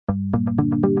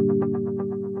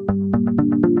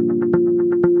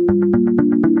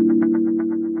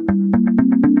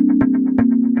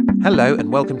Hello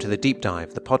and welcome to The Deep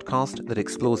Dive, the podcast that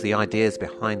explores the ideas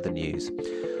behind the news.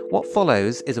 What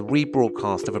follows is a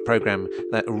rebroadcast of a programme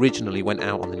that originally went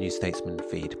out on the New Statesman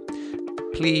feed.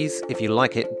 Please, if you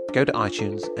like it, go to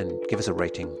iTunes and give us a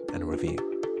rating and a review.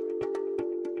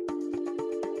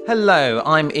 Hello,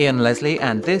 I'm Ian Leslie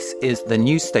and this is The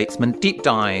New Statesman Deep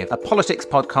Dive, a politics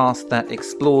podcast that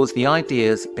explores the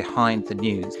ideas behind the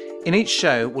news. In each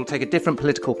show, we'll take a different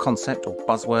political concept or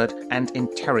buzzword and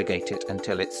interrogate it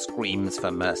until it screams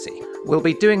for mercy. We'll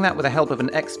be doing that with the help of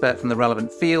an expert from the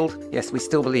relevant field. Yes, we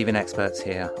still believe in experts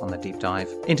here on The Deep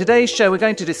Dive. In today's show, we're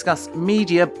going to discuss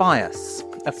media bias,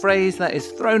 a phrase that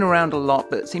is thrown around a lot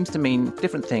but seems to mean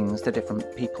different things to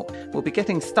different people. We'll be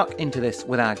getting stuck into this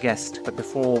with our guest, but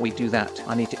before we do that,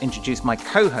 I need to introduce my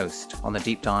co-host on The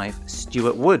Deep Dive,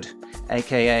 Stuart Wood,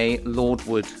 aka Lord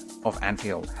Wood of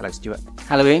Anfield. Hello, Stuart.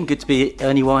 Hello, Ian. Good to be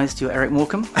Ernie Wise to Eric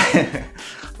Morecambe.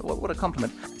 What a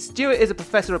compliment. Stuart is a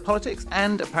professor of politics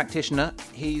and a practitioner.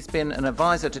 He's been an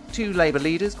advisor to two Labour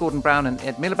leaders, Gordon Brown and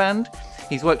Ed Miliband.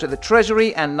 He's worked at the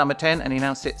Treasury and Number 10, and he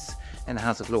now sits in the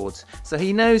House of Lords. So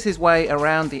he knows his way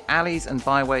around the alleys and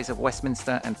byways of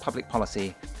Westminster and public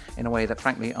policy in a way that,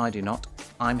 frankly, I do not.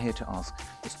 I'm here to ask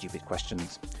the stupid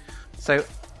questions. So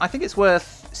I think it's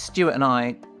worth Stuart and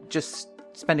I just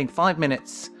spending 5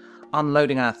 minutes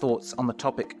unloading our thoughts on the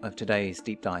topic of today's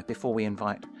deep dive before we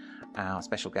invite our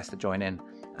special guest to join in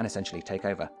and essentially take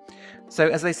over. So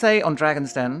as they say on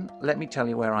Dragon's Den, let me tell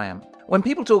you where I am. When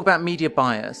people talk about media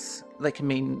bias, they can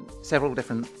mean several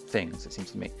different things, it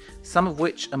seems to me, some of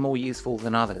which are more useful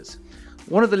than others.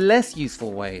 One of the less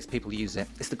useful ways people use it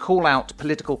is to call out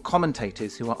political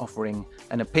commentators who are offering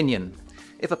an opinion.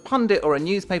 If a pundit or a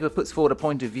newspaper puts forward a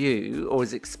point of view or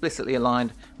is explicitly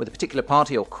aligned with a particular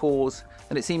party or cause,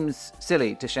 then it seems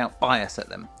silly to shout bias at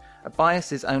them. A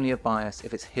bias is only a bias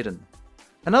if it's hidden.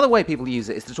 Another way people use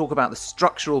it is to talk about the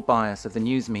structural bias of the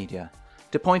news media,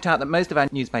 to point out that most of our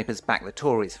newspapers back the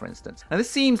Tories, for instance. Now,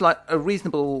 this seems like a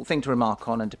reasonable thing to remark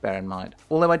on and to bear in mind,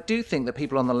 although I do think that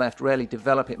people on the left rarely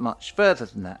develop it much further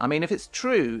than that. I mean, if it's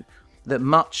true that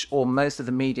much or most of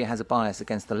the media has a bias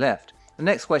against the left, the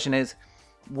next question is,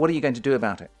 what are you going to do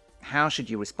about it? How should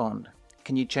you respond?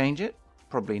 Can you change it?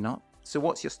 Probably not. So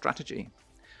what's your strategy?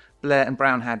 Blair and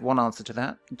Brown had one answer to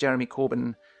that. Jeremy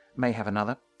Corbyn may have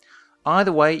another.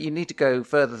 Either way, you need to go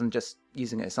further than just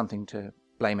using it as something to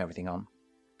blame everything on.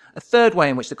 A third way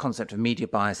in which the concept of media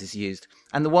bias is used,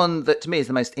 and the one that to me is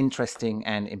the most interesting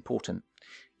and important,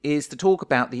 is to talk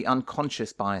about the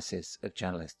unconscious biases of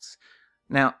journalists.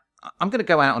 Now, I'm going to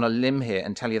go out on a limb here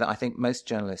and tell you that I think most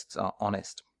journalists are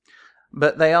honest.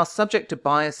 But they are subject to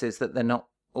biases that they're not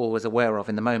always aware of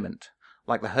in the moment,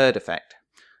 like the herd effect,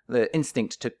 the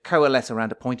instinct to coalesce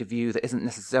around a point of view that isn't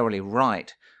necessarily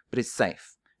right, but is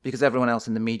safe, because everyone else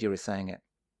in the media is saying it.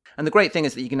 And the great thing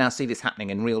is that you can now see this happening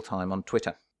in real time on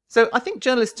Twitter. So I think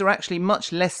journalists are actually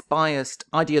much less biased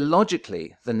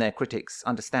ideologically than their critics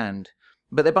understand,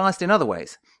 but they're biased in other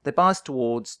ways. They're biased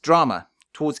towards drama,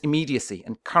 towards immediacy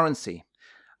and currency,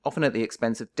 often at the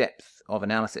expense of depth of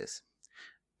analysis.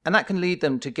 And that can lead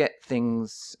them to get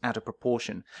things out of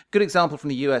proportion. Good example from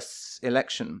the US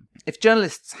election. If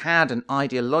journalists had an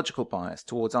ideological bias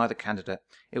towards either candidate,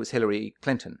 it was Hillary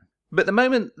Clinton. But the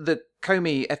moment the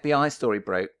Comey FBI story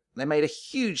broke, they made a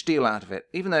huge deal out of it,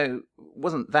 even though it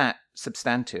wasn't that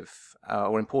substantive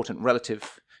or important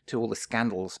relative to all the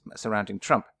scandals surrounding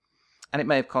Trump. And it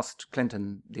may have cost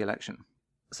Clinton the election.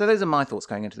 So those are my thoughts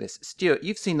going into this. Stuart,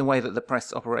 you've seen the way that the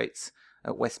press operates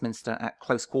at Westminster at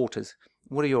close quarters.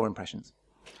 What are your impressions?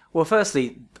 Well,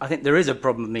 firstly, I think there is a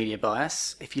problem with media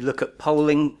bias. If you look at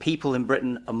polling, people in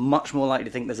Britain are much more likely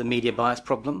to think there's a media bias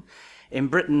problem. In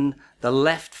Britain, the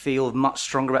left feel much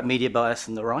stronger about media bias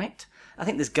than the right. I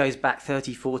think this goes back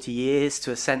 30, 40 years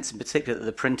to a sense in particular that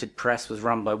the printed press was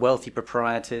run by wealthy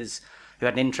proprietors who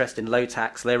had an interest in low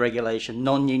tax, low regulation,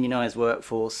 non-unionised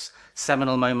workforce,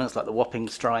 seminal moments like the Wapping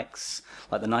strikes,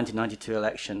 like the 1992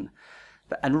 election.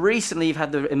 And recently you've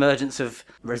had the emergence of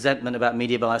resentment about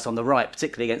media bias on the right,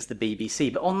 particularly against the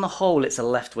BBC. But on the whole, it's a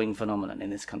left-wing phenomenon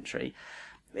in this country.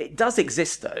 It does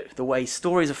exist, though. The way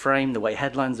stories are framed, the way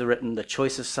headlines are written, the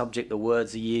choice of subject, the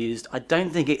words are used. I don't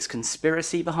think it's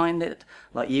conspiracy behind it.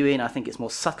 Like you, Ian, I think it's more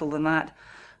subtle than that.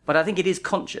 But I think it is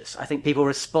conscious. I think people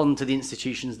respond to the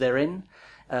institutions they're in.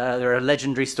 There are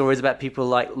legendary stories about people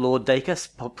like Lord Dacre,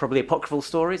 probably apocryphal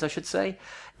stories, I should say,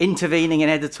 intervening in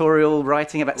editorial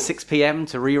writing about 6 p.m.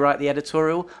 to rewrite the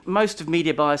editorial. Most of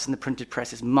media bias in the printed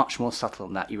press is much more subtle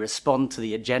than that. You respond to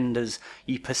the agendas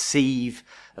you perceive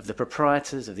of the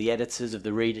proprietors, of the editors, of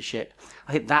the readership.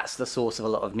 I think that's the source of a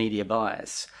lot of media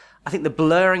bias. I think the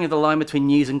blurring of the line between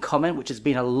news and comment, which has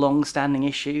been a long-standing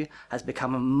issue, has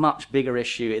become a much bigger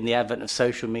issue in the advent of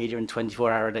social media and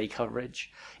 24-hour-a-day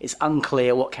coverage. It's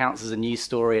unclear what counts as a news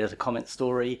story and as a comment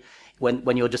story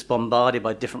when you're just bombarded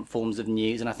by different forms of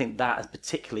news, and I think that has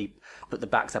particularly put the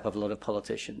backs up of a lot of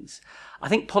politicians. I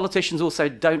think politicians also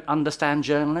don't understand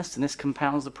journalists, and this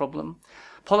compounds the problem.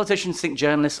 Politicians think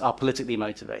journalists are politically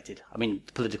motivated. I mean,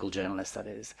 political journalists, that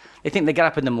is. They think they get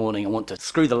up in the morning and want to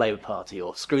screw the Labour Party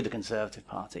or screw the Conservative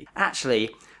Party. Actually,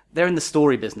 they're in the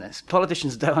story business.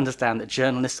 Politicians don't understand that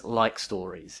journalists like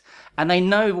stories. And they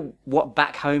know what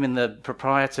back home in the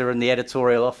proprietor and the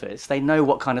editorial office, they know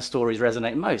what kind of stories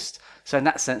resonate most. So in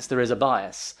that sense, there is a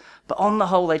bias. But on the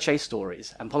whole, they chase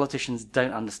stories, and politicians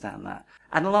don't understand that.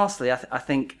 And lastly, I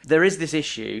think there is this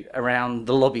issue around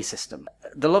the lobby system.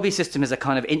 The lobby system is a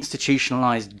kind of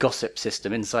institutionalised gossip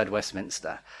system inside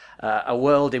Westminster, a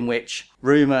world in which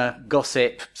rumour,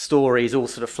 gossip, stories all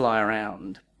sort of fly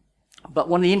around. But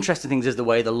one of the interesting things is the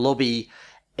way the lobby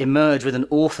emerge with an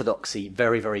orthodoxy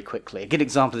very, very quickly. A good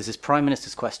example of this is Prime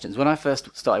Minister's questions. When I first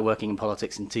started working in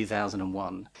politics in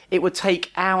 2001, it would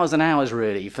take hours and hours,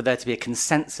 really, for there to be a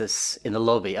consensus in the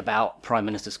lobby about Prime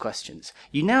Minister's questions.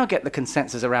 You now get the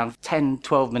consensus around 10,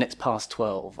 12 minutes past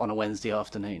 12 on a Wednesday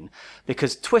afternoon,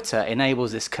 because Twitter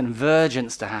enables this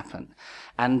convergence to happen.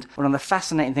 And one of the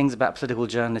fascinating things about political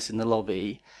journalists in the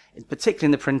lobby, particularly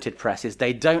in the printed press, is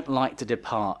they don't like to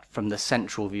depart from the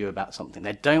central view about something.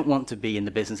 They don't want to be in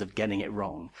the business of getting it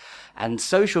wrong. And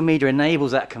social media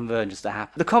enables that convergence to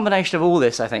happen. The combination of all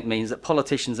this, I think, means that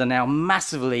politicians are now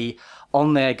massively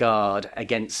on their guard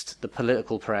against the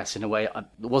political press in a way that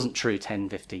wasn't true 10,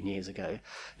 15 years ago.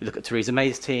 You look at Theresa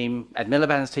May's team, Ed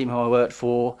Miliband's team, who I worked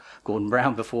for, Gordon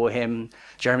Brown before him,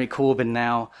 Jeremy Corbyn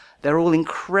now. They're all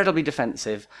incredibly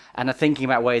defensive and are thinking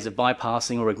about ways of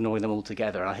bypassing or ignoring them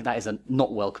altogether. And I think that is a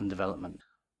not welcome development.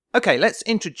 Okay, let's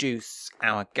introduce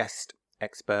our guest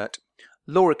expert.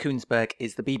 Laura Kuenssberg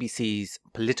is the BBC's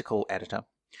political editor.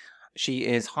 She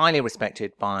is highly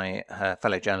respected by her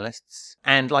fellow journalists,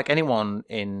 and like anyone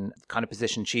in the kind of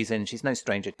position she's in, she's no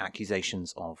stranger to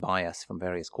accusations of bias from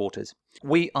various quarters.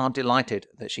 We are delighted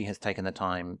that she has taken the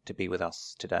time to be with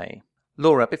us today.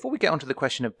 Laura, before we get onto the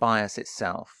question of bias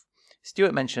itself,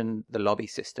 Stuart mentioned the lobby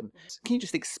system. Can you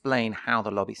just explain how the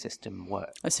lobby system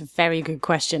works? That's a very good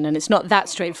question, and it's not that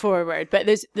straightforward. But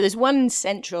there's one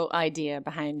central idea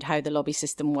behind how the lobby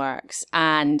system works,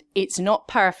 and it's not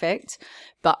perfect.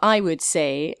 But I would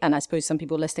say, and I suppose some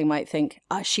people listening might think,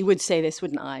 she would say this,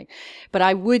 wouldn't I? But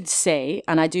I would say,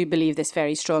 and I do believe this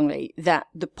very strongly, that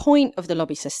the point of the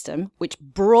lobby system, which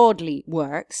broadly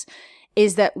works,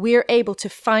 is that we're able to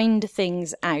find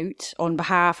things out on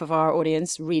behalf of our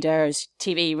audience, readers,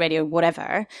 TV, radio,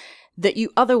 whatever, that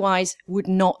you otherwise would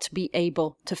not be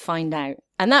able to find out.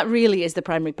 And that really is the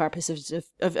primary purpose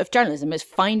of journalism, is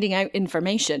finding out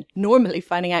information, normally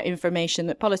finding out information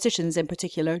that politicians in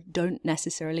particular don't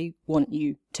necessarily want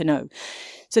you to know.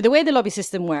 So the way the lobby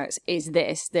system works is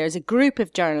this. There's a group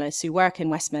of journalists who work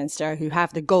in Westminster who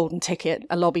have the golden ticket,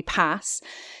 a lobby pass,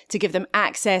 to give them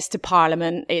access to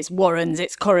Parliament, its warrens,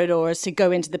 its corridors, to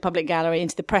go into the public gallery,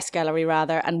 into the press gallery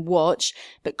rather, and watch.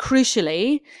 But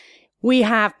crucially, we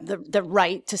have the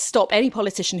right to stop any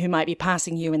politician who might be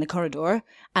passing you in the corridor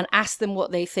and ask them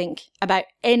what they think about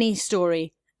any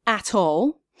story at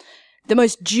all. The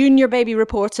most junior baby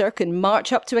reporter can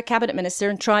march up to a cabinet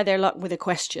minister and try their luck with a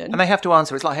question. And they have to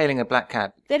answer. It's like hailing a black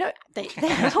cab. Oh,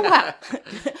 well,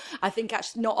 I think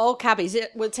actually not all cabbies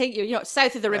will take you,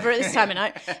 south of the river at this time of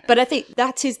night. But I think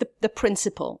that is the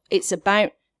principle. It's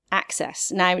about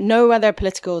access. Now, no other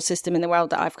political system in the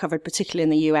world that I've covered, particularly in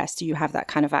the US, do you have that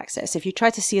kind of access. If you try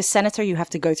to see a senator, you have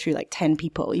to go through like 10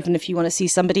 people. Even if you want to see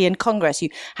somebody in Congress, you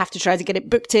have to try to get it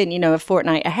booked in, a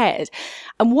fortnight ahead.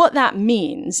 And what that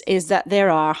means is that there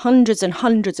are hundreds and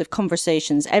hundreds of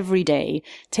conversations every day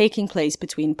taking place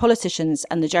between politicians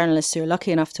and the journalists who are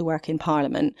lucky enough to work in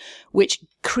Parliament, which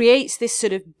creates this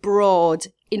sort of broad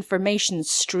information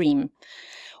stream.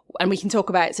 And we can talk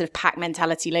about sort of pack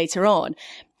mentality later on.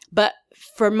 But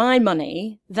for my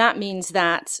money, that means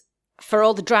that for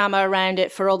all the drama around it,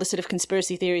 for all the sort of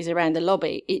conspiracy theories around the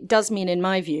lobby, it does mean, in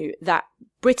my view, that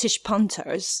British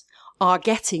punters are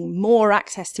getting more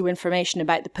access to information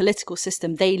about the political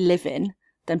system they live in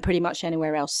than pretty much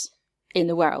anywhere else in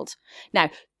the world. Now,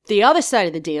 the other side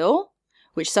of the deal,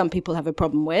 which some people have a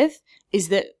problem with, is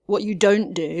that what you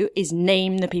don't do is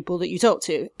name the people that you talk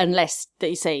to unless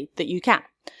they say that you can.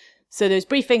 So those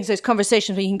briefings, those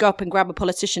conversations where you can go up and grab a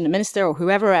politician, a minister or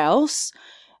whoever else,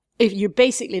 if you're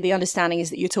basically, the understanding is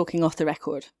that you're talking off the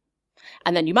record.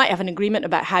 And then you might have an agreement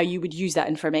about how you would use that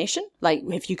information. Like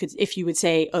if you would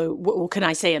say, oh, well, can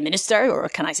I say a minister, or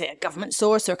can I say a government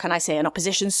source, or can I say an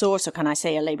opposition source, or can I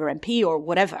say a Labour MP, or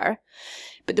whatever.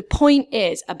 But the point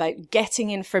is about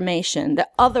getting information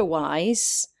that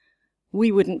otherwise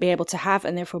we wouldn't be able to have,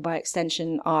 and therefore by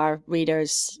extension our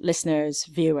readers, listeners,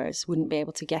 viewers wouldn't be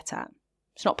able to get at.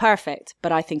 It's not perfect,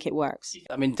 but I think it works.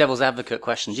 I mean, devil's advocate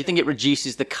question. Do you think it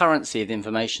reduces the currency of the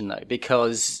information, though?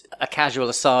 Because a casual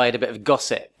aside, a bit of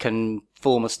gossip can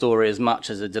form a story as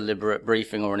much as a deliberate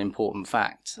briefing or an important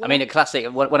fact. I mean, a classic,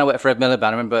 when I worked for Ed Miliband,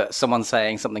 I remember someone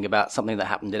saying something about something that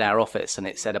happened in our office, and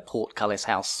it said a Portcullis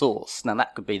House source. Now,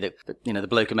 that could be the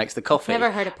bloke who makes the coffee. I've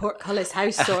never heard of Portcullis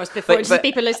House source before. Just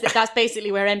people listen, that's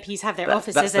basically where MPs have their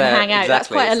offices and hang out.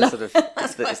 Exactly. That's quite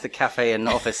a lot. It's the cafe and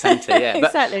office centre, yeah. But,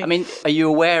 exactly. I mean, are you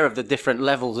aware of the different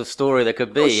levels of story there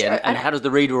could be? Oh, sure. And how does the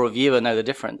reader or viewer know the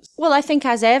difference? Well, I think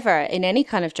as ever, in any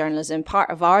kind of journalism, part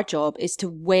of our job is to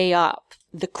weigh up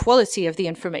the quality of the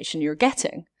information you're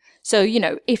getting. So,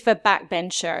 if a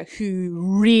backbencher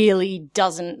who really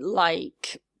doesn't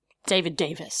like David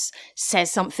Davis says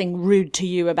something rude to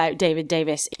you about David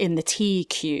Davis in the tea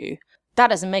queue, that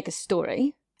doesn't make a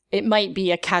story. It might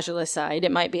be a casual aside,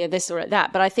 it might be a this or a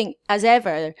that, but I think as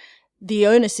ever, the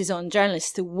onus is on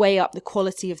journalists to weigh up the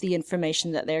quality of the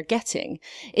information that they're getting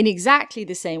in exactly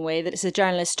the same way that it's a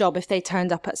journalist's job if they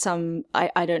turned up at some,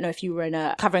 I don't know if you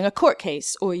were covering a court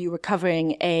case, or you were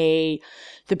covering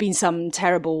there'd been some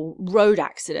terrible road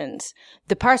accident.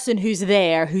 The person who's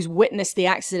there, who's witnessed the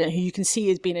accident, who you can see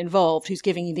has been involved, who's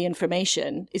giving you the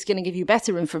information, is going to give you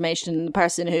better information than the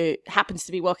person who happens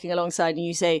to be walking alongside and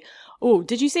you say, oh,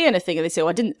 did you see anything? And they say,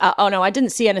 oh, no, I didn't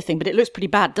see anything, but it looks pretty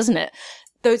bad, doesn't it?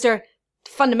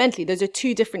 Fundamentally, those are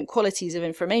two different qualities of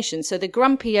information. So the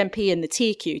grumpy MP in the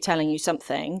tea queue telling you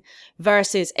something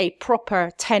versus a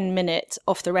proper 10-minute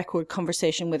off-the-record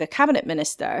conversation with a cabinet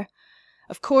minister,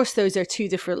 of course, those are two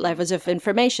different levels of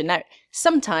information. Now,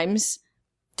 sometimes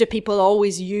do people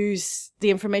always use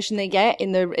the information they get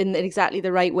in exactly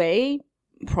the right way?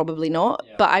 Probably not.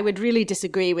 Yeah. But I would really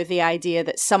disagree with the idea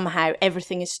that somehow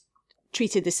everything is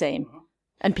treated the same. Mm-hmm.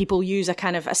 And people use a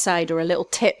kind of aside or a little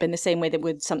tip in the same way they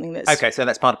would something that's... Okay, so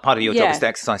that's part of your job is to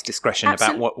exercise discretion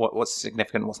about what's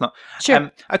significant and what's not.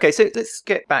 Sure. Okay, so let's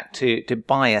get back to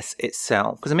bias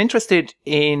itself, because I'm interested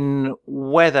in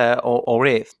whether or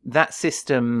if that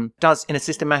system does, in a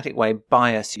systematic way,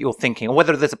 bias your thinking, or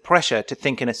whether there's a pressure to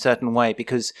think in a certain way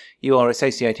because you are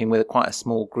associating with quite a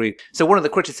small group. So one of the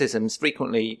criticisms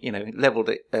frequently, levelled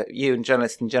at you and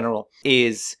journalists in general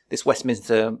is this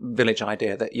Westminster Village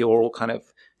idea that you're all kind of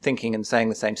thinking and saying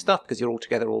the same stuff because you're all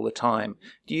together all the time.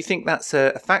 Do you think that's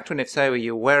a factor? And if so, are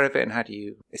you aware of it, and how do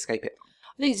you escape it?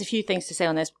 I think there's a few things to say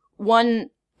on this.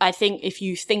 One, I think if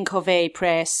you think of a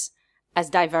press as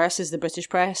diverse as the British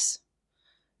press,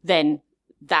 then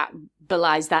that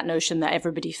belies that notion that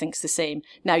everybody thinks the same.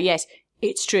 Now, yes,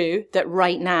 it's true that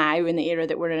right now, in the era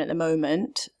that we're in at the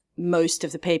moment, most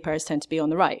of the papers tend to be on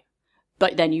the right.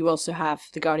 But then you also have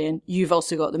The Guardian. You've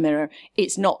also got The Mirror.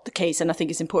 It's not the case, and I think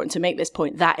it's important to make this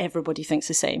point, that everybody thinks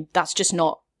the same. That's just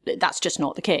not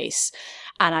the case.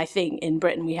 And I think in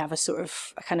Britain we have a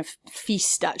kind of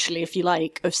feast, actually, if you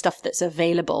like, of stuff that's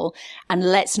available. And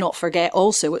let's not forget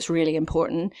also what's really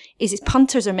important is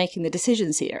punters are making the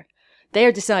decisions here.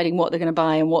 They're deciding what they're going to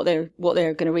buy and what they're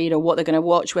going to read or what they're going to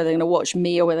watch, whether they're going to watch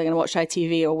me or whether they're going to watch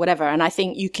ITV or whatever. And I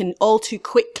think you can all too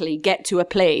quickly get to a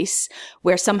place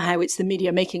where somehow it's the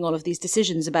media making all of these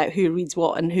decisions about who reads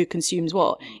what and who consumes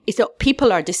what. It's that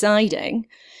people are deciding.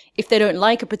 If they don't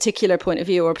like a particular point of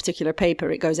view or a particular paper,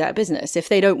 it goes out of business. If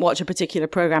they don't watch a particular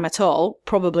program at all,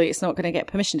 probably it's not going to get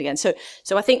permissioned again. So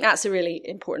I think that's a really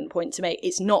important point to make.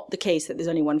 It's not the case that there's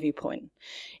only one viewpoint.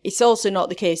 It's also not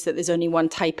the case that there's only one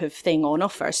type of thing on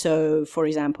offer. So, for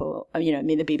example, the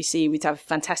BBC, we have a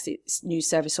fantastic news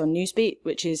service on Newsbeat,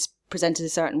 which is presented a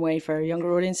certain way for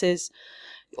younger audiences.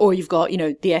 Or you've got, the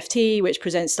FT, which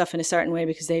presents stuff in a certain way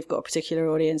because they've got a particular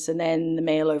audience, and then the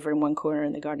Mail over in one corner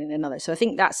and the Guardian in another. So I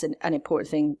think that's an important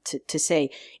thing to say.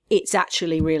 It's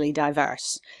actually really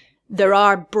diverse. There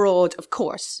are broad, of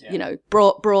course,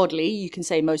 broadly, you can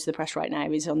say most of the press right now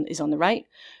is on the right.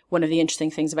 One of the interesting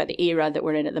things about the era that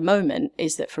we're in at the moment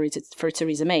is that for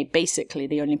Theresa May, basically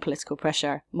the only political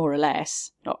pressure, more or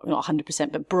less, not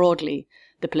 100%, but broadly,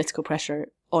 the political pressure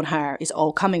on her is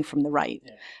all coming from the right.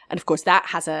 Yeah. And of course that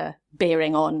has a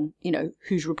bearing on,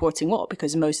 who's reporting what,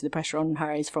 because most of the pressure on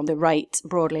her is from the right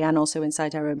broadly and also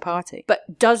inside her own party.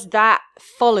 But does that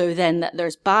follow then that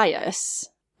there's bias?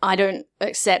 I don't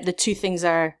accept the two things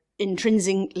are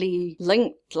intrinsically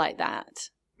linked like that.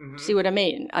 See what I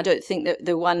mean? I don't think that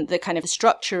the kind of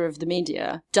structure of the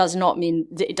media does not mean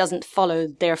that it doesn't follow,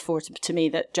 therefore, to me,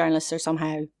 that journalists are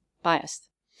somehow biased.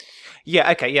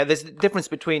 Yeah, okay, yeah, there's a difference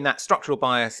between that structural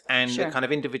bias and Sure. the kind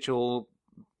of individual,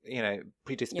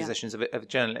 predispositions of a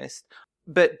journalist.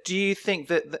 But do you think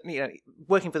that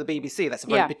working for the BBC, that's a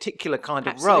very particular kind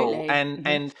of role, Absolutely.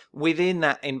 and within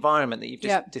that environment that you've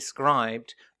just Yeah.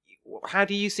 described, how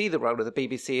do you see the role of the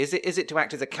BBC? Is it to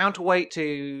act as a counterweight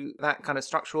to that kind of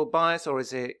structural bias, or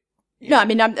is it? No, I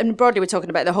mean, broadly we're talking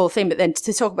about the whole thing, but then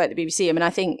to talk about the BBC, I mean, I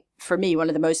think for me, one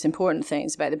of the most important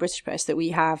things about the British press that we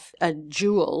have a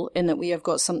jewel in that we have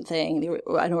got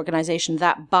an organisation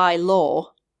that by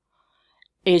law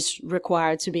is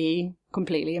required to be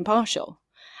completely impartial.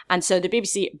 And so the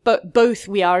BBC, but both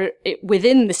we are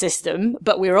within the system,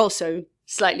 but we're also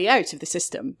slightly out of the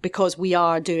system because we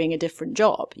are doing a different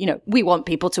job. We want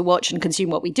people to watch and consume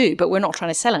what we do, but we're not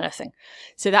trying to sell anything.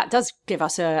 So that does give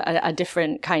us a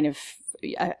different kind of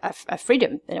a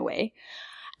freedom in a way.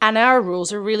 And our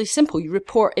rules are really simple. You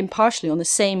report impartially in the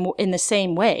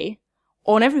same way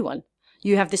on everyone.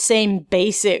 You have the same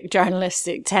basic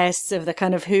journalistic tests of the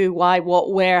kind of who, why,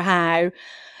 what, where, how,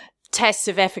 tests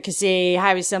of efficacy,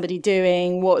 how is somebody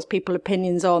doing, what's people's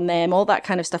opinions on them, all that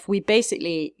kind of stuff.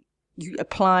 You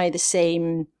apply the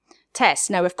same tests.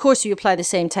 Now, of course, you apply the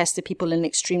same test to people in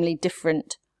extremely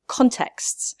different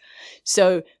contexts.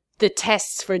 So the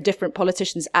tests for different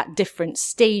politicians at different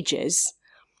stages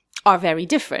are very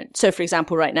different. So, for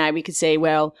example, right now we could say,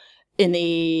 well,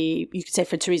 you could say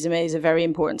for Theresa May is a very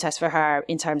important test for her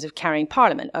in terms of carrying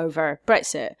Parliament over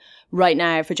Brexit. Right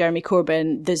now, for Jeremy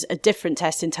Corbyn, there's a different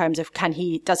test in terms of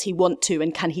does he want to,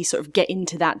 and can he sort of get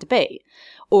into that debate?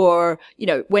 Or,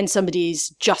 when somebody's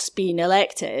just been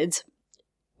elected,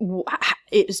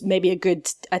 it's maybe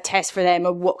a test for them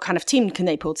of what kind of team can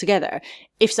they pull together.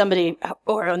 If somebody,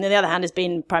 or on the other hand, has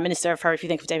been Prime Minister if you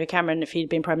think of David Cameron, if he'd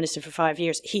been Prime Minister for 5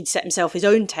 years, he'd set himself his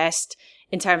own test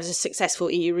in terms of successful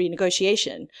EU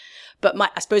renegotiation. But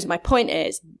I suppose my point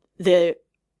is the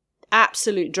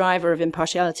absolute driver of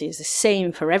impartiality is the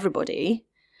same for everybody.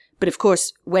 But of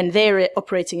course, when they're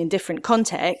operating in different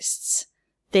contexts,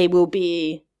 they will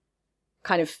be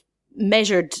kind of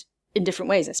measured in different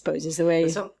ways, I suppose, is the way.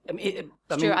 So, I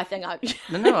think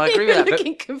No, I agree with that.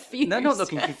 Looking confused. No, not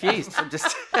looking confused.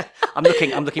 I'm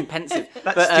looking pensive.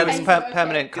 That's Stuart's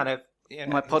permanent kind of.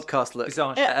 My podcast looks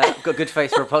bizarre. got a good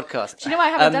face for a podcast. Do you know I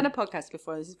haven't done a podcast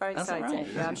before? This is very exciting. Right.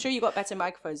 Yeah, I'm sure you got better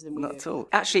microphones than we Not do. at all.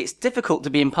 Actually, it's difficult to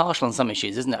be impartial on some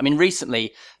issues, isn't it? I mean,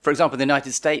 recently, for example, in the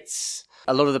United States,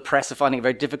 a lot of the press are finding it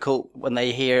very difficult when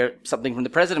they hear something from the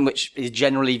president, which is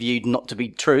generally viewed not to be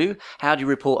true. How do you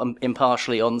report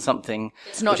impartially on something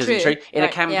It's not which isn't true. true? In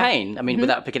Right, a campaign, I mean,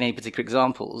 without picking any particular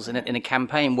examples, in a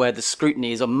campaign where the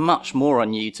scrutiny is much more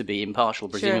on you to be impartial,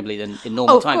 presumably, than in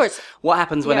normal of times. course. What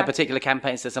happens when Yeah. a particular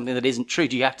campaign says something that isn't true?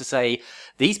 Do you have to say,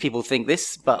 these people think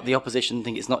this, but the opposition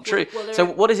think it's not true? So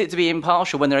what is it to be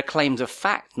impartial when there are claims of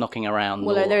fact knocking around?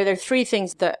 Well, there are three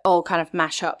things that all kind of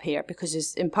mash up here, because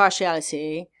there's impartiality,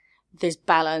 there's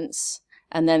balance,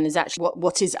 and then there's actually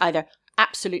what is either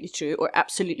absolutely true or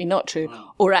absolutely not true,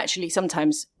 or actually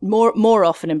sometimes more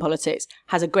often in politics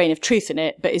has a grain of truth in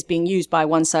it, but is being used by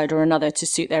one side or another to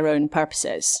suit their own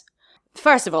purposes.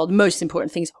 First of all, the most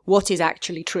important thing is what is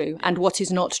actually true and what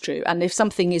is not true. And if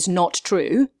something is not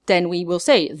true, then we will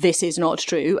say this is not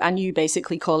true, and you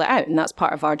basically call it out, and that's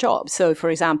part of our job. So, for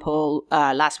example,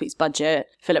 last week's budget,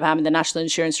 Philip Hammond, the national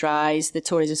insurance rise, the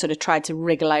Tories have sort of tried to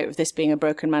wriggle out of this being a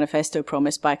broken manifesto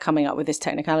promise by coming up with this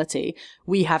technicality.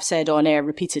 We have said on air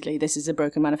repeatedly, this is a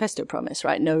broken manifesto promise,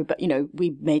 right? No, but,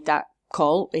 we made that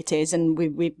call, it is, and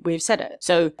we've said it.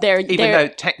 So Even though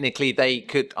technically they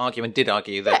could argue and did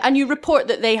argue that. Yeah, and you report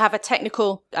that they have a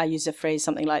technical, I use a phrase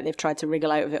something like they've tried to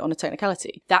wriggle out of it on a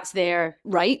technicality. That's their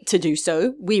right to do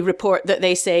so. We report that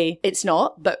they say it's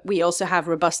not, but we also have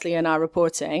robustly in our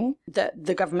reporting that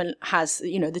the government has,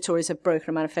 the Tories have broken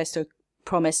a manifesto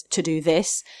promise to do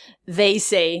this. They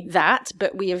say that,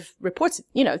 but we have reported,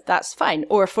 that's fine.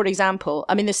 Or, for example,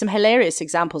 I mean, there's some hilarious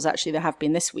examples actually that have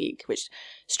been this week, which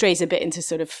strays a bit into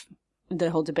sort of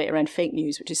the whole debate around fake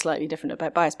news, which is slightly different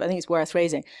about bias, but I think it's worth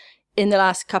raising. In the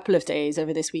last couple of days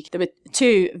over this week, there were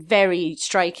two very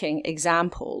striking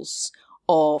examples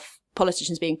of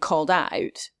politicians being called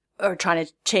out or trying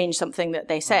to change something that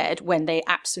they said when they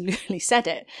absolutely said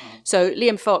it. So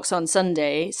Liam Fox on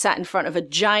Sunday sat in front of a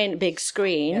giant big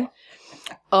screen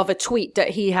of a tweet that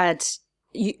he had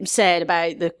said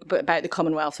about the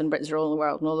Commonwealth and Britain's role in the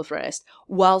world and all of the rest,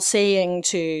 while saying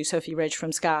to Sophie Ridge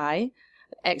from Sky,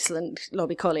 excellent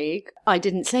lobby colleague, I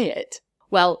didn't say it.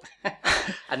 Well,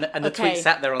 And the Okay. tweet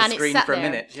sat there on And it screen sat for a there.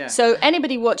 minute. Yeah. So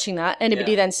anybody watching that,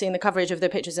 anybody Yeah. then seeing the coverage of the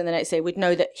pictures in the next day would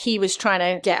know that he was trying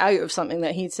to get out of something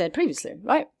that he'd said previously,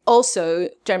 right? Also,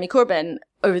 Jeremy Corbyn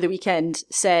over the weekend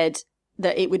said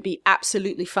that it would be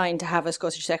absolutely fine to have a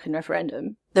Scottish second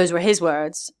referendum. Those were his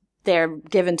words. They're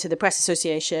given to the Press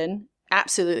Association.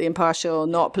 Absolutely impartial,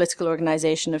 not political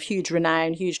organisation of huge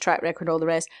renown, huge track record, all the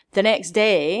rest. The next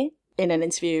day, in an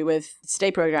interview with the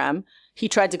Today programme, he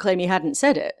tried to claim he hadn't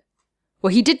said it.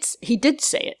 Well, he did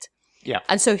say it. Yeah.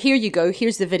 And so here you go.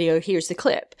 Here's the video. Here's the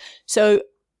clip. So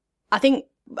I think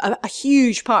a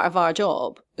huge part of our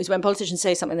job is when politicians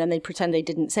say something and they pretend they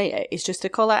didn't say it, is just to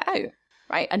call that out,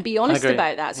 right? And be honest agree.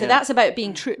 about that. So Yeah. that's about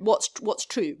being true. What's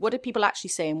true? What did people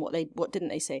actually say and what didn't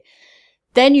they say?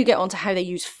 Then you get on to how they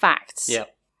use facts, Yeah.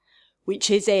 which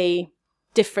is a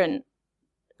different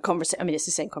conversation. I mean, it's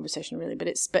the same conversation really,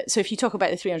 but so if you talk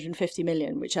about the 350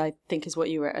 million, which I think is what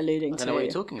you were alluding I to. don't know what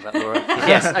you're talking about, Laura.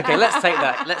 Yes. Okay. Let's take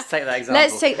that example.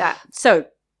 Let's take that. So,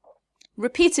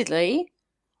 repeatedly,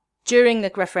 during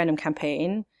the referendum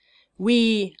campaign,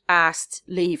 we asked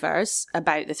Leavers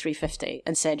about the 350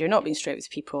 and said, you're not being straight with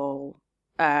people.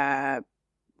 We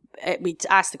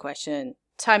asked the question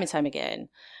time and time again.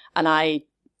 And I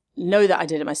know that I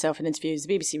did it myself in interviews.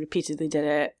 The BBC repeatedly did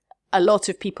it. A lot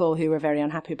of people who were very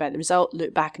unhappy about the result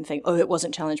look back and think, oh, it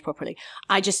wasn't challenged properly.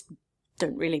 I just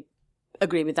don't really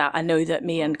agree with that. I know that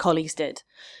me and colleagues did.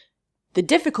 The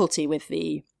difficulty with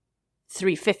the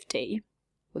 350,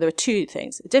 well, there were two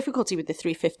things. The difficulty with the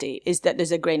 350 is that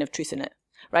there's a grain of truth in it,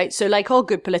 right? So like all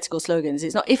good political slogans,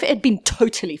 it's not, if it had been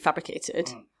totally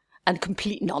fabricated and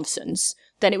complete nonsense,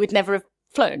 then it would never have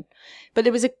flown. But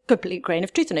there was a complete grain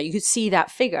of truth in it. You could see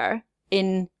that figure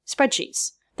in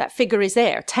spreadsheets. That figure is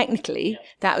there. Technically,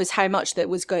 that was how much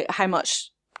how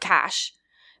much cash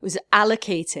was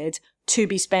allocated to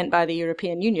be spent by the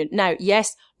European Union. Now,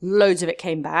 yes, loads of it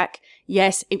came back.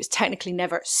 Yes, it was technically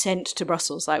never sent to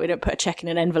Brussels. Like, we don't put a check in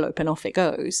an envelope and off it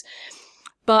goes.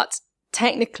 But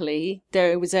technically,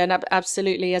 there was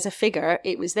absolutely, as a figure,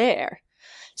 it was there.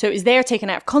 So it was there taken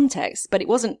out of context, but it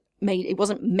wasn't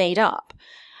made up.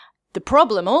 The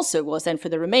problem also was then for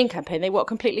the Remain campaign, they walked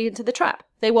completely into the trap.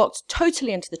 They walked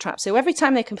totally into the trap. So every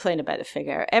time they complained about the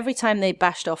figure, every time they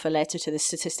bashed off a letter to the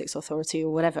Statistics Authority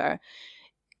or whatever,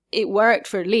 it worked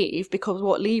for Leave, because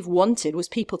what Leave wanted was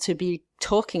people to be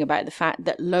talking about the fact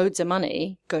that loads of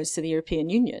money goes to the European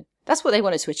Union. That's what they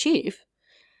wanted to achieve.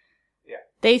 Yeah.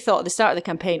 They thought at the start of the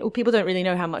campaign, oh, people don't really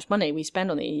know how much money we spend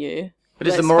on the EU. But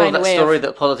is the moral of that story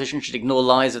that politicians should ignore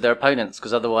lies of their opponents,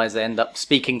 because otherwise they end up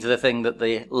speaking to the thing that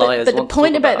the liars but want the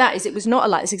point to talk about that is it was not a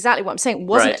lie. It's exactly what I'm saying.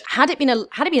 Wasn't Right. it? Had it been a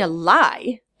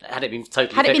lie, Had it been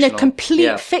totally had it been a fictional. complete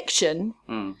Yeah. fiction,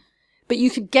 but you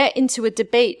could get into a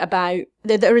debate about,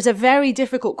 there is a very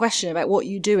difficult question about what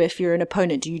you do if you're an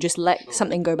opponent. Do you just let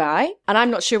something go by? And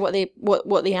I'm not sure what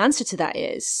the answer to that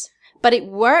is. But it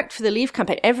worked for the Leave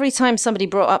campaign. Every time somebody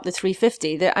brought up the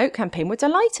 350, the Out campaign were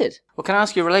delighted. Well, can I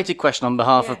ask you a related question on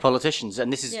behalf of politicians?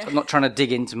 And this is, Yeah. I'm not trying to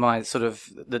dig into my sort of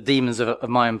the demons of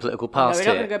my own political No, past we're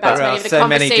not here. going to go back to There any are of the so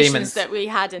many conversations demons. that we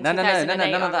had in No,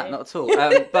 2008. none of are that, we? not at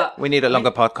all. But We need a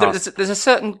longer podcast.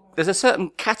 there's a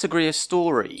certain category of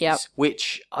stories Yep.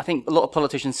 which I think a lot of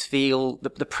politicians feel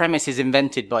the premise is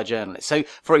invented by journalists. So,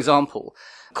 for example,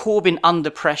 Corbyn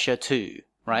under pressure too.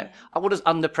 Right? What does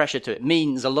under pressure to? It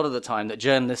means a lot of the time that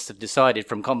journalists have decided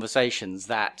from conversations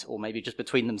that, or maybe just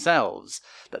between themselves,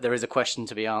 that there is a question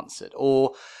to be answered,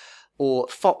 or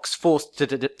Fox forced to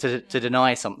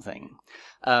deny something.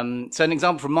 So an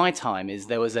example from my time is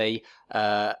there was this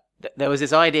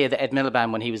idea that Ed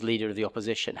Miliband, when he was leader of the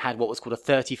opposition, had what was called a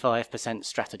 35%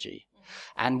 strategy.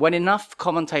 And when enough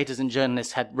commentators and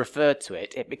journalists had referred to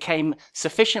it, it became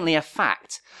sufficiently a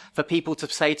fact for people to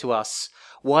say to us,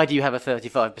 why do you have a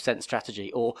 35%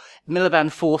 strategy? Or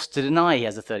Miliband forced to deny he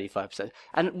has a 35%.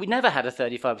 And we never had a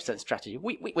 35% strategy.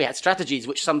 We had strategies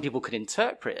which some people could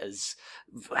interpret as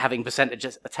having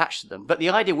percentages attached to them. But the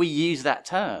idea we use that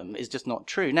term is just not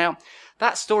true. Now,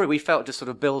 that story we felt just sort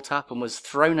of built up and was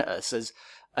thrown at us as,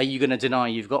 are you going to deny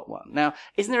you've got one? Now,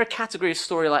 isn't there a category of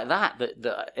story like that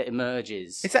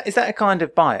emerges? Is that a kind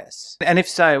of bias? And if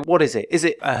so, what is it? Is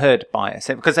it a herd bias?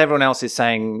 Because everyone else is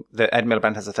saying that Ed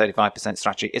Miliband has a 35%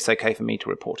 strategy, it's okay for me to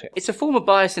report it. It's a form of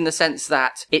bias in the sense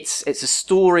that it's a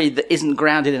story that isn't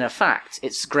grounded in a fact.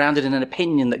 It's grounded in an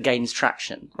opinion that gains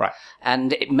traction. Right.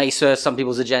 And it may serve some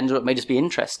people's agenda, or it may just be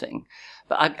interesting.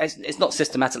 But it's not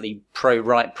systematically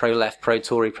pro-right, pro-left,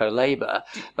 pro-Tory, pro-Labour.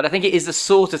 But I think it is the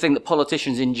sort of thing that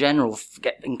politicians in general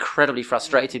get incredibly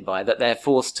frustrated by, that they're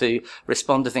forced to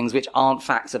respond to things which aren't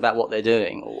facts about what they're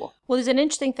doing. Or Well, there's an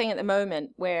interesting thing at the moment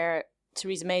where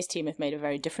Theresa May's team have made a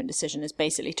very different decision, is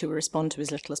basically to respond to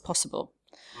as little as possible.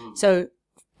 So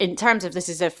in terms of, this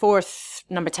is a fourth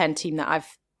number 10 team that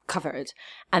I've covered,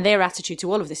 and their attitude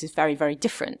to all of this is very, very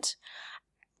different,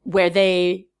 where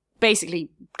they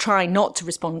basically try not to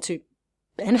respond to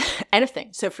anything.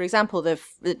 So, for example, the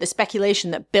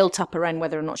speculation that built up around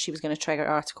whether or not she was going to trigger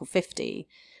Article 50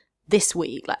 this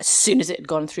week, like as soon as it had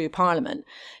gone through Parliament,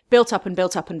 built up and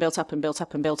built up and built up and built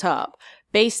up and built up,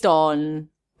 based on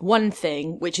one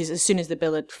thing, which is as soon as the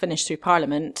bill had finished through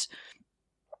Parliament,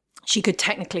 she could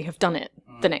technically have done it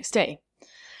the next day.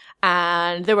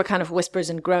 And there were kind of whispers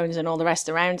and groans and all the rest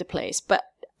around the place. But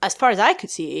as far as I could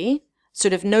see,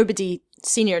 sort of no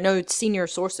senior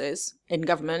sources in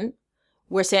government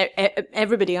were saying,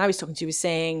 everybody I was talking to was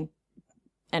saying,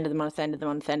 end of the month, end of the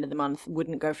month, end of the month,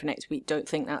 wouldn't go for next week, don't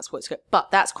think that's what's good.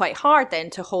 But that's quite hard then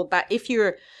to hold back if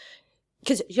you're,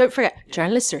 because don't forget,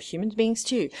 journalists are human beings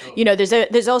too. Sure. You know,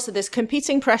 there's also this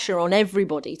competing pressure on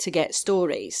everybody to get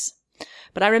stories.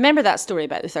 But I remember that story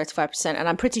about the 35%, and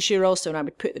I'm pretty sure also, and I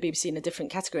would put the BBC in a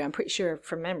different category, I'm pretty sure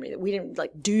from memory that we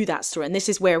didn't do that story. And this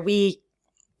is where we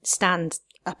stand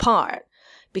apart,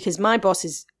 because my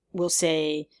bosses will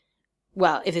say,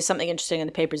 well, if there's something interesting in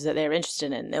the papers that they're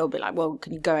interested in, they'll be like, well,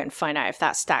 can you go out and find out if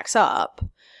that stacks up?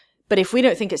 But if we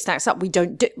don't think it stacks up, we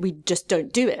just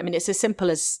don't do it. I mean, it's as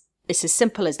simple as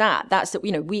that. That's that,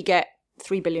 we get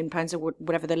 £3 billion or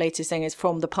whatever the latest thing is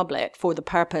from the public for the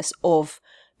purpose of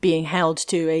being held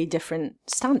to a different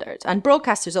standard. And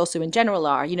broadcasters also in general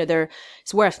are,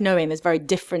 it's worth knowing there's very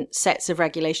different sets of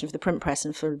regulation for the print press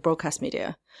and for broadcast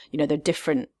media. They're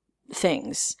different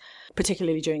things,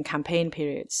 particularly during campaign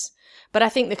periods. But I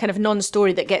think the kind of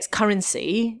non-story that gets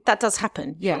currency, that does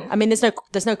happen. Yeah. I mean, there's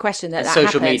no question that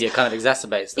social happens. Media kind of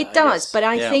exacerbates that. It does, but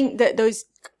I think that those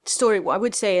what I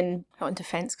would say, and not in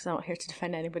defense because I'm not here to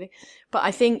defend anybody, but I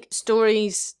think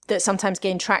stories that sometimes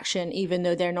gain traction, even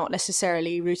though they're not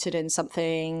necessarily rooted in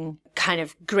something kind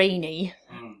of grainy,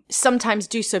 sometimes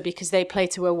do so because they play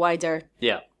to a wider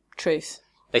truth.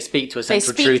 They speak to a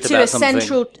central truth about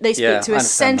something. They speak to a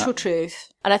central truth.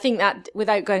 And I think that,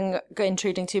 without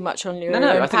intruding too much on your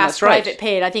own past private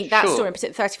paid, I think that story, in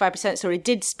particular, 35% story,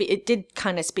 did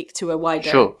kind of speak to a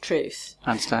wider truth.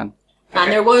 I understand. And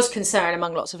there was concern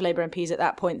among lots of Labour MPs at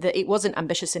that point that it wasn't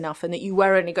ambitious enough and that you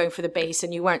were only going for the base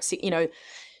and you weren't, so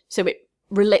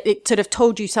it sort of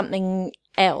told you something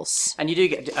else. And you do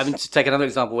get, to take another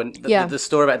example, when the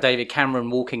story about David Cameron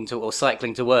walking to or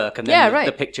cycling to work, and then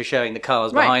the picture showing the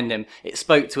cars behind him, it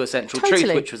spoke to a central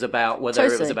truth, which was about whether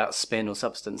it was about spin or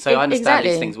substance. So I understand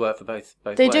these things work for both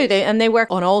they ways. Do, and they work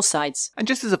on all sides. And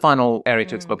just as a final area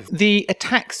to explore, the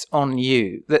attacks on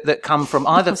you that come from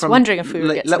either I was wondering if we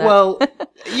would get to that. Well,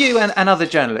 you and other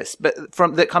journalists, but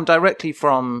that come directly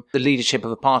from the leadership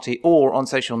of a party or on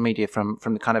social media from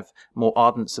the kind of more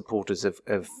ardent supporters of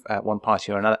one party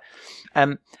or another.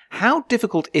 How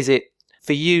difficult is it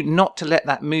for you not to let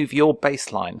that move your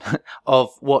baseline of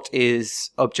what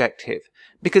is objective?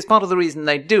 Because part of the reason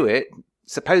they do it,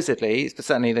 supposedly,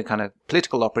 certainly the kind of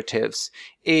political operatives,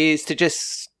 is to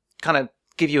just kind of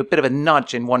give you a bit of a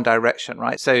nudge in one direction,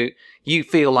 right? So you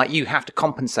feel like you have to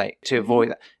compensate to avoid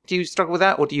that. Do you struggle with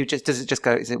that, or does it just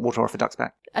go, is it water off a duck's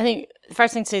back? I think the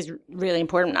first thing to say is really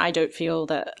important. I don't feel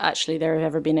that actually there have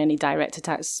ever been any direct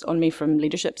attacks on me from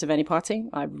leaderships of any party.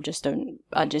 I just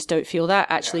don't feel that,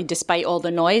 actually, despite all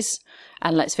the noise.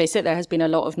 And let's face it, there has been a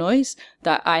lot of noise,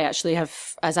 that I actually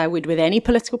have, as I would with any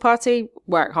political party,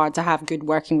 work hard to have good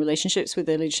working relationships with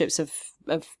the leaderships of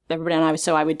everybody. And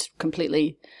I would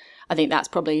completely, I think that's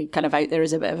probably kind of out there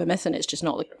as a bit of a myth, and it's just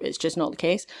not the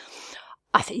case.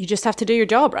 I think you just have to do your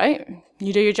job, right?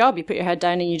 You do your job, you put your head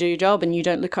down and you do your job, and you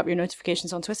don't look up your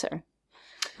notifications on Twitter.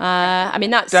 But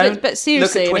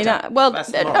seriously,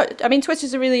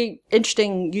 Twitter's a really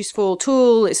interesting, useful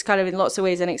tool. It's kind of in lots of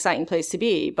ways an exciting place to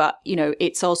be, but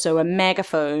it's also a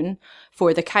megaphone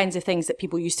for the kinds of things that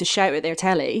people used to shout at their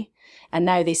telly, and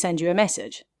now they send you a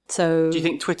message. So, do you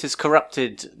think Twitter's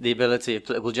corrupted the ability of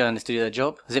political journalists to do their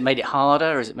job? Has it made it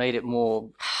harder, or has it made it more?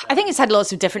 I think it's had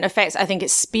lots of different effects. I think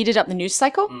it's speeded up the news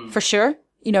cycle, for sure.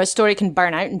 A story can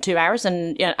burn out in 2 hours,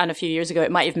 and a few years ago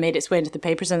it might have made its way into the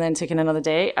papers and then taken another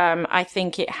day. I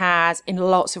think it has, in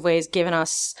lots of ways, given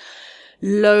us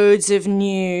loads of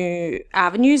new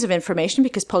avenues of information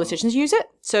because politicians use it.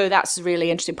 So that's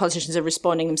really interesting. Politicians are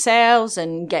responding themselves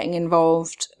and getting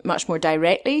involved much more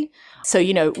directly. So,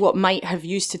 what might have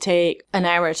used to take an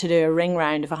hour to do a ring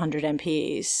round of 100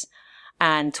 MPs,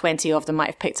 and 20 of them might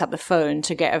have picked up the phone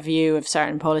to get a view of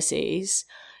certain policies,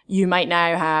 you might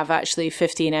now have actually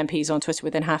 15 MPs on Twitter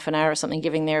within half an hour or something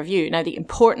giving their view. Now, the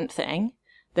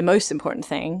most important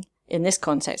thing in this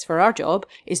context for our job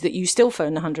is that you still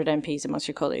phone 100 MPs amongst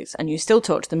your colleagues and you still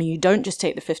talk to them, and you don't just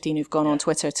take the 15 who've gone on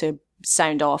Twitter to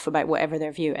sound off about whatever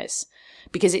their view is.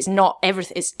 Because it's not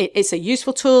everything. It's a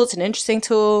useful tool. It's an interesting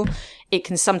tool. It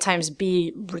can sometimes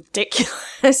be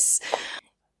ridiculous,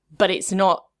 but it's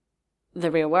not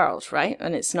the real world, right?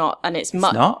 And it's not, and it's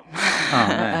much. Not? Oh,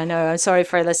 no. I know. I'm sorry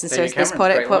for listeners to David this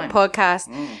Cameron's great line.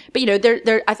 podcast, but you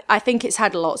know, I think it's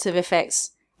had lots of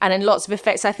effects, and in lots of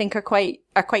effects, I think are quite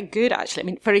good actually. I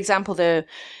mean, for example, what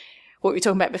we were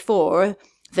talking about before,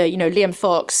 Liam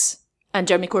Fox and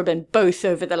Jeremy Corbyn both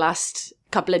over the last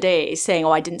couple of days saying,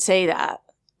 "Oh, I didn't say that,"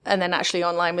 and then actually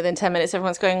online within 10 minutes,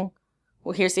 everyone's going,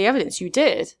 "Well, here's the evidence. You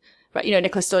did." Right?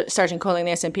 Nicola Sturgeon calling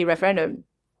the SNP referendum.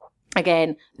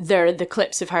 Again, there are the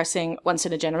clips of her saying once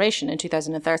in a generation in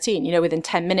 2013, within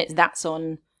 10 minutes, that's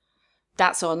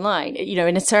online.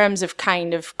 In terms of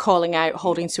kind of calling out,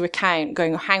 holding to account,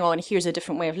 going, hang on, here's a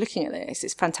different way of looking at this.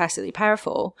 It's fantastically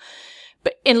powerful.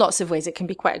 But in lots of ways, it can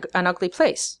be quite an ugly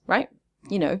place, right?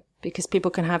 Because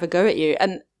people can have a go at you.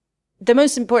 And the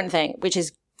most important thing, which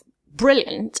is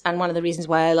brilliant, and one of the reasons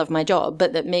why I love my job,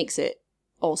 but that makes it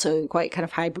also quite kind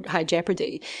of high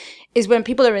jeopardy, is when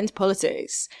people are into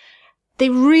politics, they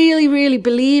really, really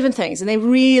believe in things, and they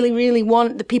really, really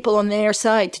want the people on their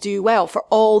side to do well for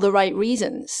all the right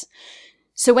reasons.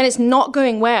 So when it's not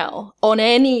going well on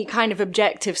any kind of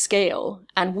objective scale,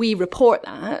 and we report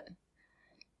that,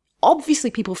 obviously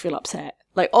people feel upset.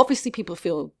 Like, obviously people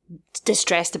feel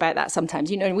distressed about that sometimes.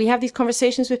 We have these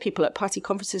conversations with people at party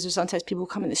conferences, or sometimes people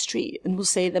come in the street and will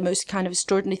say the most kind of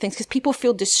extraordinary things because people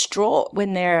feel distraught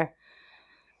when their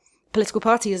political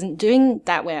party isn't doing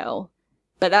that well.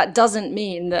 But that doesn't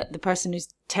mean that the person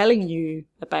who's telling you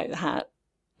about that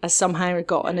has somehow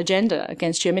got an agenda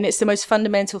against you. I mean, it's the most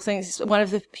fundamental thing. It's one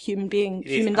of the human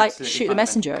like shoot the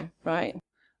messenger, right?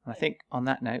 I think on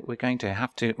that note, we're going to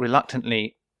have to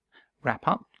reluctantly wrap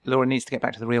up. Laura needs to get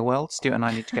back to the real world. Stuart and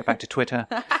I need to get back to Twitter.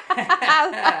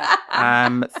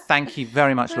 Thank you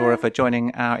very much, Laura, for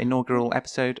joining our inaugural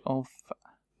episode of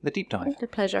The Deep Dive. It's a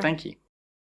pleasure. Thank you.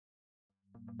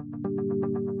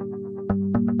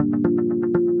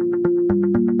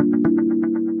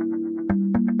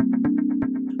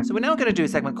 So we're now going to do a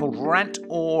segment called Rant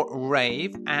or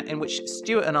Rave, in which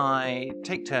Stuart and I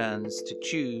take turns to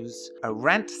choose a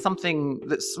rant, something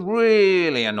that's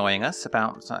really annoying us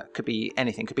about, could be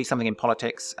anything, could be something in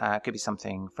politics, could be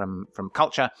something from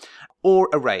culture, or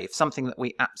a rave, something that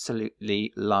we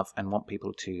absolutely love and want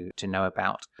people to know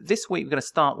about. This week we're going to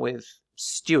start with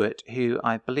Stuart, who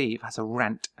I believe has a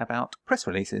rant about press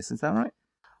releases. Is that right?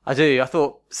 I do. I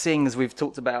thought, seeing as we've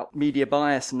talked about media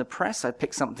bias in the press, I'd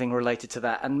pick something related to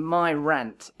that. And my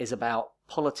rant is about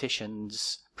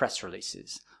politicians' press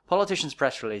releases. Politicians'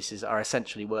 press releases are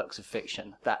essentially works of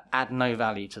fiction that add no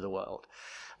value to the world.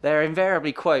 They're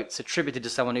invariably quotes attributed to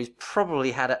someone who's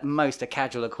probably had at most a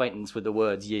casual acquaintance with the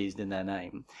words used in their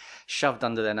name, shoved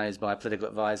under their nose by a political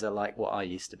advisor like what I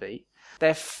used to be.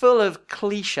 They're full of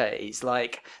cliches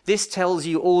like, this tells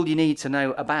you all you need to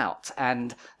know about,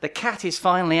 and the cat is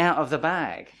finally out of the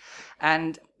bag.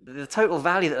 And the total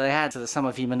value that they add to the sum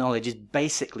of human knowledge is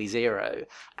basically zero.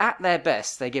 At their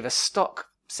best, they give a stock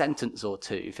sentence or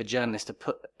two for journalists to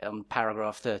put on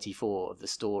paragraph 34 of the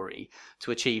story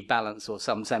to achieve balance or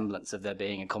some semblance of there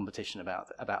being a competition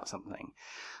about something.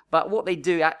 But what they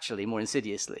do actually, more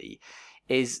insidiously,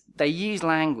 is they use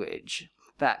language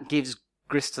that gives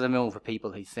grist to the mill for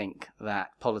people who think that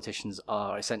politicians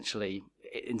are essentially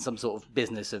in some sort of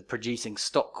business of producing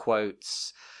stock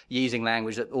quotes, using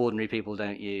language that ordinary people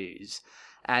don't use.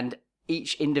 And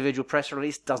each individual press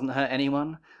release doesn't hurt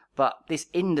anyone, but this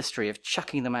industry of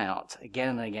chucking them out again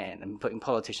and again and putting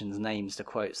politicians' names to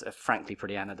quotes that are frankly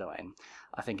pretty anodyne,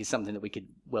 I think is something that we could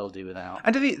well do without.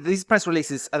 And do these press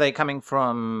releases, are they coming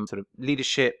from sort of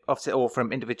leadership officer or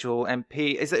from individual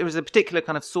MP? Is there a particular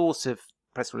kind of source of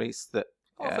press release that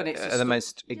Often it's are the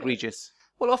most egregious?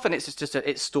 Well, often it's just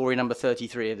it's story number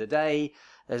 33 of the day.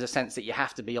 There's a sense that you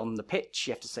have to be on the pitch,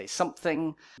 you have to say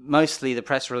something. Mostly the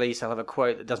press release will have a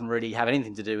quote that doesn't really have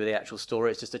anything to do with the actual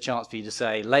story. It's just a chance for you to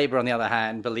say, Labour, on the other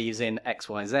hand, believes in X,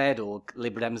 Y, Z, or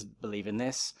Liberal Dems believe in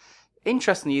this.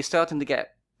 Interestingly, you're starting to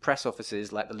get press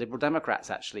offices like the Liberal Democrats,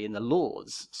 actually, in the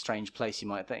Lords, strange place you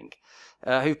might think,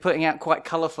 who are putting out quite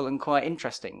colourful and quite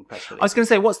interesting press releases. I was going to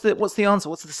say, what's the answer?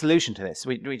 What's the solution to this?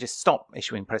 Do we just stop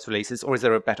issuing press releases, or is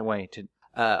there a better way to do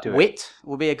it? Wit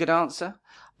will be a good answer.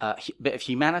 A bit of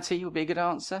humanity would be a good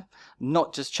answer.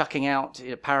 Not just chucking out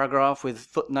a paragraph with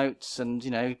footnotes and,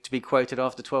 to be quoted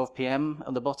after 12 p.m.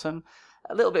 on the bottom.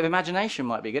 a little bit of imagination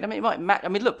might be good. I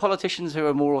mean, look, politicians who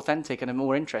are more authentic and are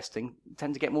more interesting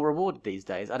tend to get more rewarded these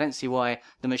days. I don't see why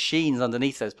the machines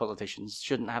underneath those politicians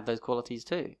shouldn't have those qualities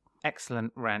too.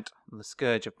 Excellent rant on the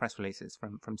scourge of press releases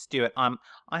from Stuart.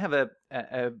 I have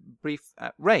a brief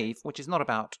rave, which is not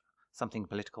about something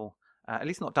political, at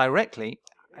least not directly.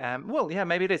 Well, yeah,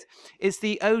 maybe it is. It's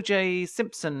the O.J.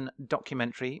 Simpson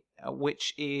documentary,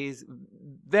 which is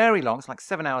very long. It's like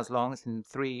 7 hours long. It's in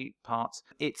 3 parts.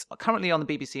 It's currently on the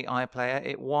BBC iPlayer.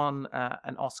 It won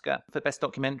an Oscar for Best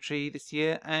Documentary this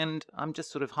year, and I'm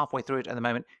just sort of halfway through it at the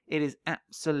moment. It is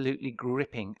absolutely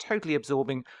gripping, totally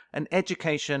absorbing, an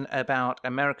education about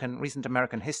recent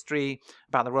American history,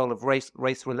 about the role of race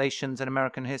relations in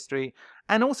American history,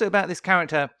 and also about this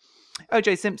character,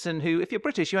 O.J. Simpson, who, if you're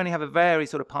British, you only have a very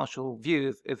sort of partial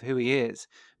view of who he is,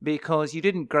 because you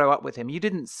didn't grow up with him. You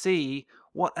didn't see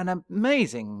what an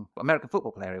amazing American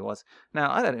football player he was.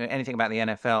 Now, I don't know anything about the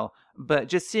NFL, but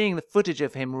just seeing the footage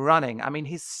of him running, I mean,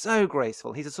 he's so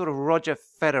graceful. He's a sort of Roger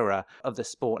Federer of the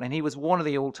sport, and he was one of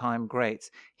the all-time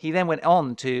greats. He then went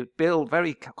on to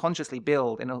very consciously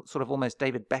build, in a sort of almost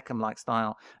David Beckham-like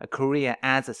style, a career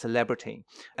as a celebrity,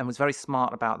 and was very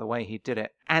smart about the way he did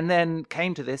it. And then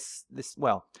came to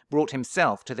brought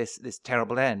himself to this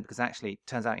terrible end, because actually, it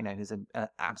turns out, he's an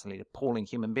absolutely appalling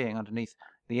human being underneath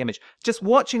the image. Just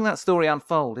watching that story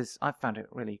unfold I found it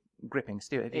really gripping.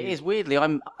 Stuart, it is. Weirdly,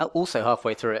 I'm also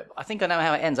halfway through it. I think I know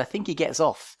how it ends. I think he gets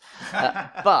off,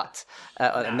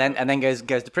 and then goes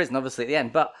to prison, obviously, at the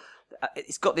end. But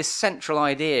it's got this central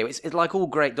idea. It's like all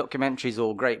great documentaries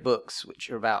or great books, which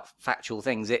are about factual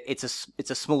things. It's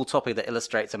a small topic that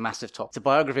illustrates a massive topic. It's a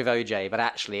biography of OJ, but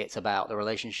actually it's about the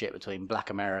relationship between Black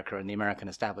America and the American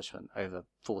establishment over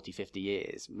 40, 50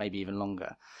 years, maybe even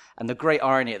longer. And the great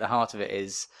irony at the heart of it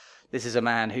is, this is a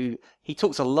man who, he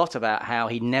talks a lot about how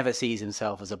he never sees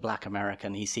himself as a Black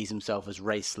American. He sees himself as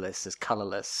raceless, as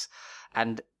colorless,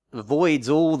 and avoids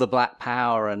all the Black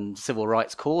power and civil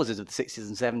rights causes of the 60s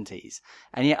and 70s,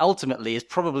 and yet ultimately is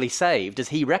probably saved, as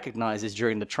he recognizes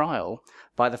during the trial,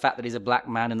 by the fact that he's a Black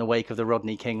man in the wake of the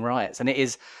Rodney King riots. And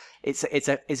it's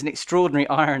an extraordinary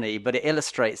irony, but it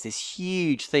illustrates this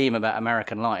huge theme about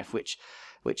American life, which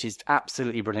is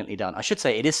absolutely brilliantly done. I should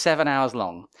say it is 7 hours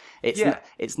long.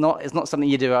 It's not something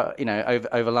you do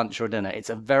over lunch or dinner. It's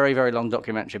a very, very long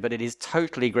documentary, but it is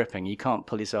totally gripping. You can't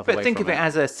pull yourself away from it. But think of it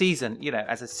as a season,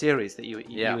 as a series that you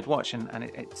would watch,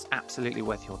 and it's absolutely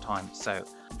worth your time. So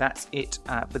that's it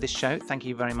for this show. Thank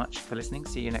you very much for listening.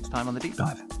 See you next time on The Deep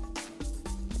Dive.